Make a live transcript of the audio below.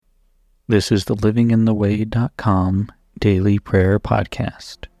This is the livingintheway.com daily prayer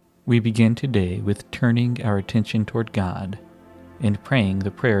podcast. We begin today with turning our attention toward God and praying the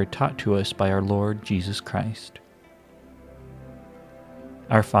prayer taught to us by our Lord Jesus Christ.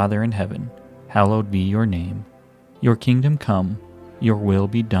 Our Father in heaven, hallowed be your name. Your kingdom come, your will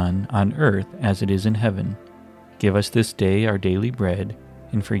be done on earth as it is in heaven. Give us this day our daily bread,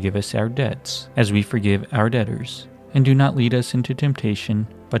 and forgive us our debts as we forgive our debtors. And do not lead us into temptation,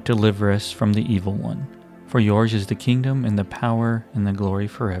 but deliver us from the evil one. For yours is the kingdom and the power and the glory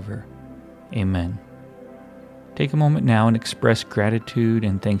forever. Amen. Take a moment now and express gratitude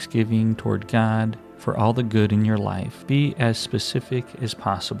and thanksgiving toward God for all the good in your life. Be as specific as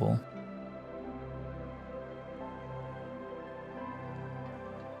possible.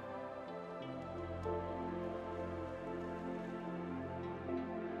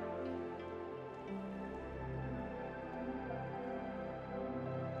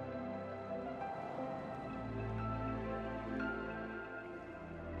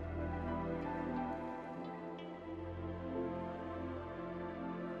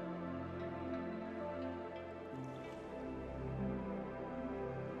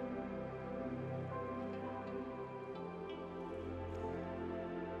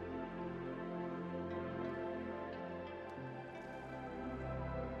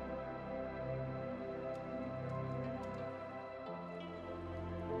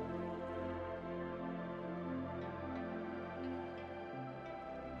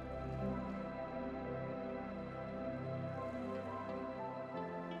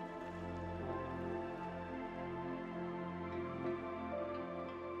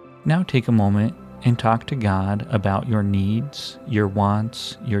 Now take a moment and talk to God about your needs, your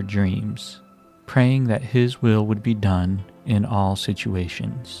wants, your dreams, praying that His will would be done in all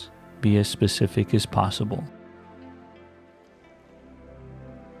situations. Be as specific as possible.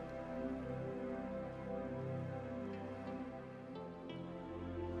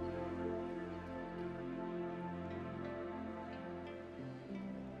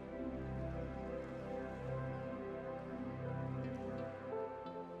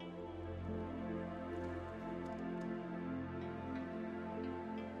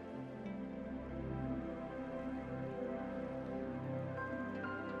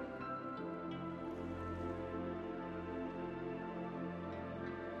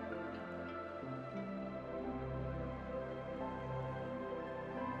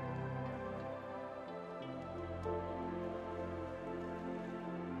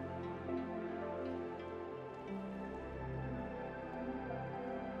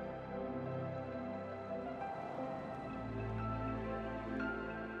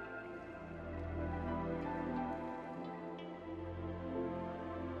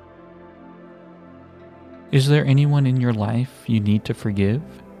 Is there anyone in your life you need to forgive?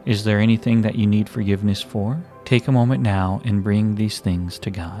 Is there anything that you need forgiveness for? Take a moment now and bring these things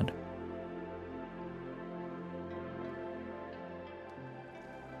to God.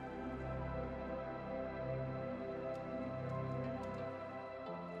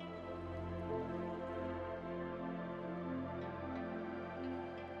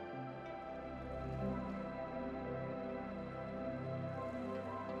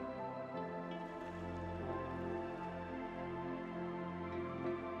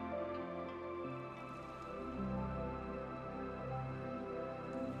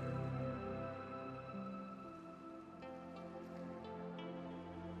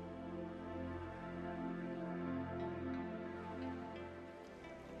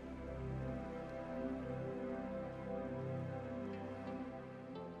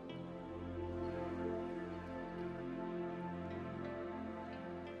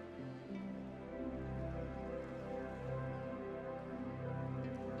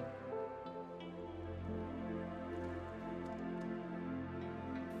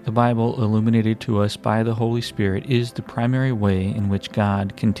 The Bible, illuminated to us by the Holy Spirit, is the primary way in which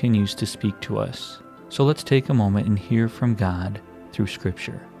God continues to speak to us. So let's take a moment and hear from God through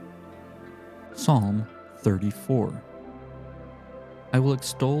Scripture. Psalm 34. I will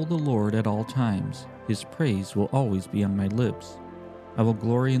extol the Lord at all times. His praise will always be on my lips. I will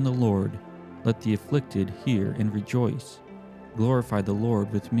glory in the Lord. Let the afflicted hear and rejoice. Glorify the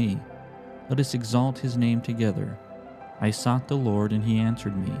Lord with me. Let us exalt His name together. I sought the Lord, and He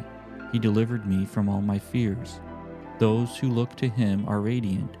answered me. He delivered me from all my fears. Those who look to Him are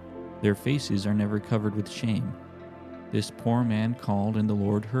radiant. Their faces are never covered with shame. This poor man called, and the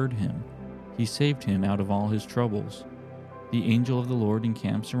Lord heard him. He saved him out of all his troubles. The angel of the Lord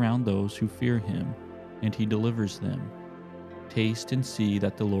encamps around those who fear Him, and He delivers them. Taste and see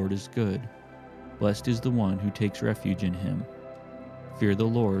that the Lord is good. Blessed is the one who takes refuge in Him. Fear the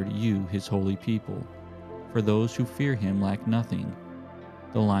Lord, you, his holy people, for those who fear him lack nothing.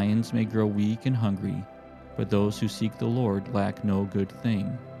 The lions may grow weak and hungry, but those who seek the Lord lack no good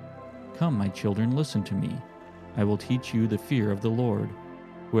thing. Come, my children, listen to me. I will teach you the fear of the Lord.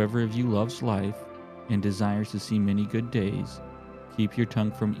 Whoever of you loves life and desires to see many good days, keep your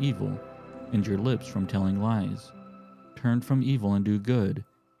tongue from evil and your lips from telling lies. Turn from evil and do good.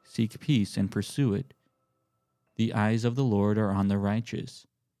 Seek peace and pursue it. The eyes of the Lord are on the righteous,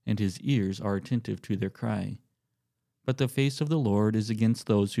 and his ears are attentive to their cry. But the face of the Lord is against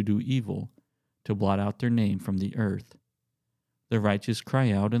those who do evil, to blot out their name from the earth. The righteous cry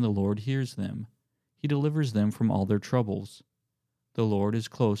out, and the Lord hears them. He delivers them from all their troubles. The Lord is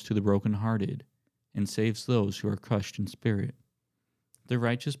close to the brokenhearted, and saves those who are crushed in spirit. The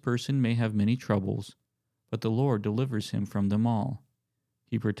righteous person may have many troubles, but the Lord delivers him from them all.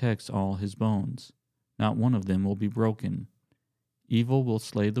 He protects all his bones. Not one of them will be broken. Evil will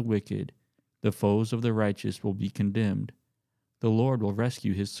slay the wicked. The foes of the righteous will be condemned. The Lord will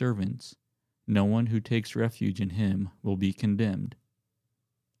rescue his servants. No one who takes refuge in him will be condemned.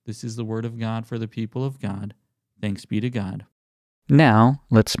 This is the word of God for the people of God. Thanks be to God. Now,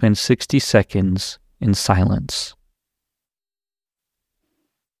 let's spend 60 seconds in silence.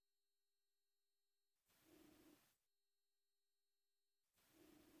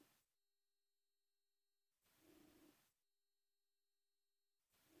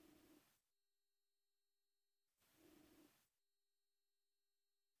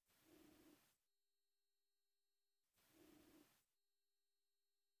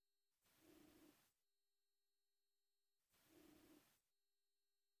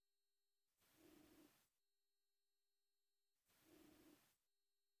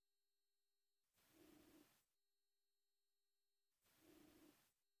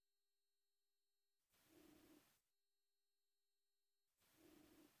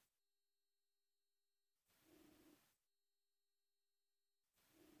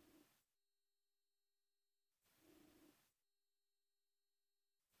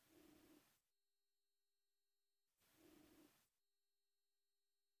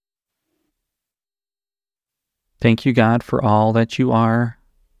 Thank you, God, for all that you are,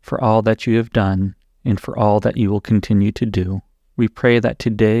 for all that you have done, and for all that you will continue to do. We pray that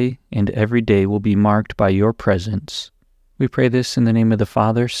today and every day will be marked by your presence. We pray this in the name of the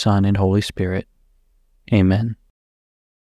Father, Son, and Holy Spirit. Amen.